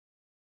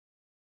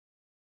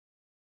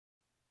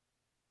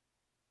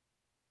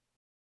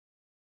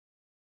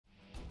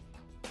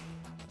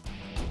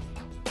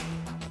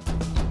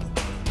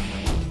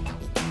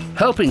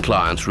helping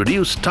clients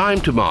reduce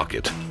time to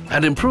market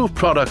and improve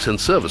products and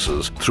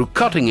services through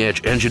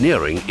cutting-edge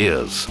engineering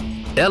is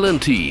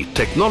L&T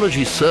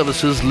Technology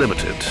Services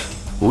Limited.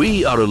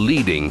 We are a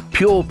leading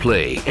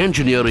pure-play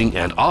engineering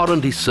and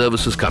R&D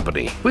services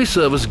company. We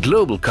service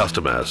global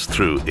customers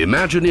through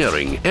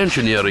Imagineering,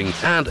 engineering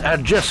and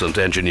adjacent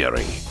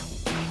engineering.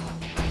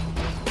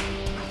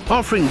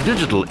 Offering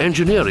digital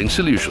engineering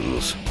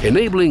solutions,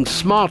 enabling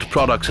smart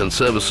products and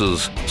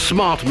services,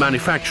 smart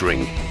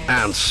manufacturing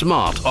and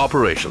smart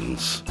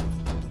operations.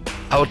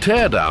 Our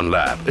teardown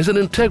lab is an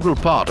integral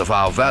part of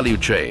our value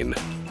chain,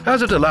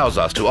 as it allows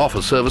us to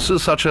offer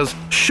services such as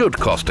should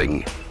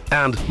costing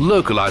and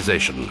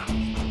localization.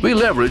 We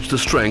leverage the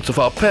strengths of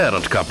our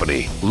parent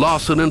company,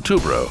 Larsen and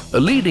Toubro, a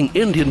leading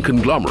Indian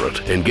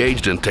conglomerate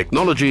engaged in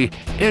technology,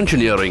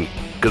 engineering,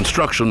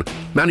 construction,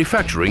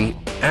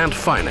 manufacturing and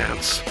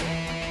finance.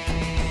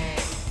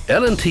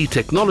 L&T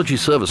Technology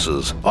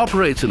Services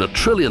operates in a $1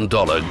 trillion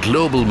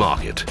global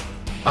market.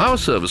 Our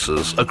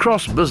services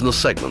across business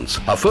segments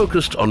are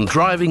focused on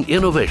driving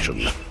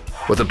innovation,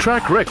 with a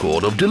track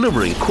record of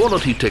delivering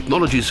quality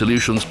technology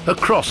solutions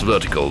across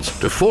verticals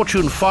to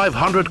Fortune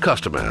 500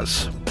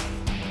 customers.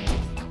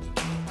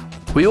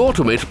 We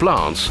automate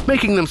plants,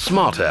 making them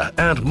smarter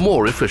and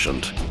more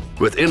efficient,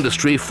 with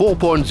Industry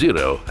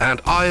 4.0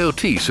 and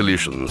IoT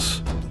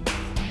solutions.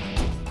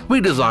 We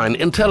design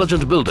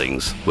intelligent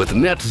buildings with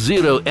net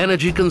zero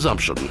energy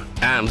consumption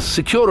and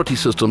security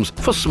systems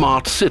for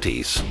smart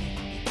cities.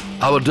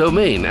 Our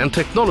domain and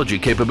technology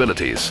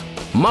capabilities,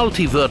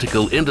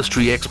 multi-vertical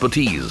industry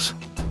expertise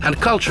and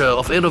culture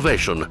of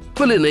innovation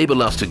will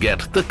enable us to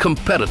get the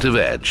competitive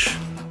edge.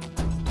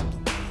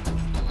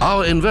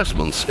 Our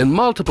investments in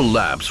multiple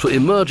labs for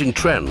emerging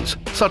trends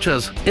such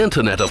as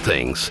Internet of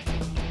Things,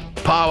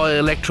 power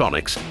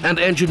electronics and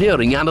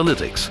engineering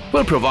analytics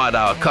will provide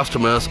our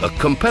customers a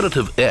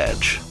competitive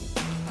edge.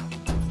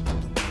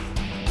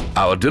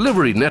 Our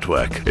delivery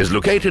network is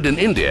located in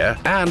India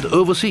and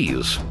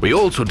overseas. We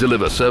also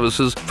deliver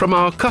services from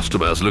our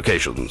customers'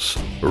 locations.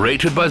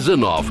 Rated by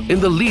Zinnov in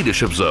the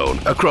leadership zone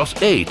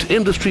across 8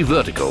 industry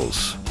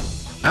verticals.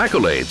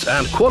 Accolades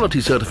and quality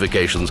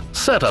certifications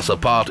set us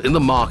apart in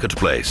the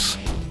marketplace.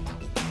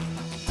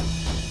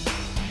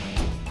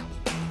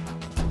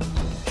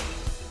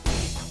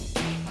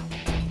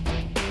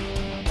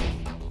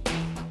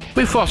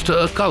 We foster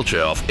a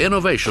culture of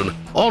innovation,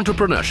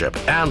 entrepreneurship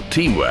and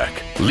teamwork,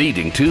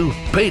 leading to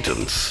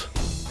patents.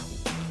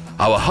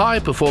 Our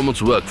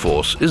high-performance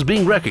workforce is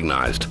being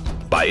recognized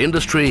by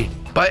industry,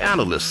 by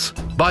analysts,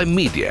 by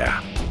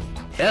media.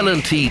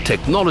 L&T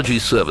Technology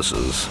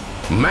Services,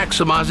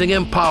 maximizing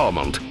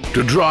empowerment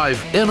to drive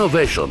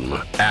innovation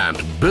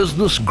and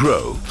business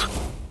growth.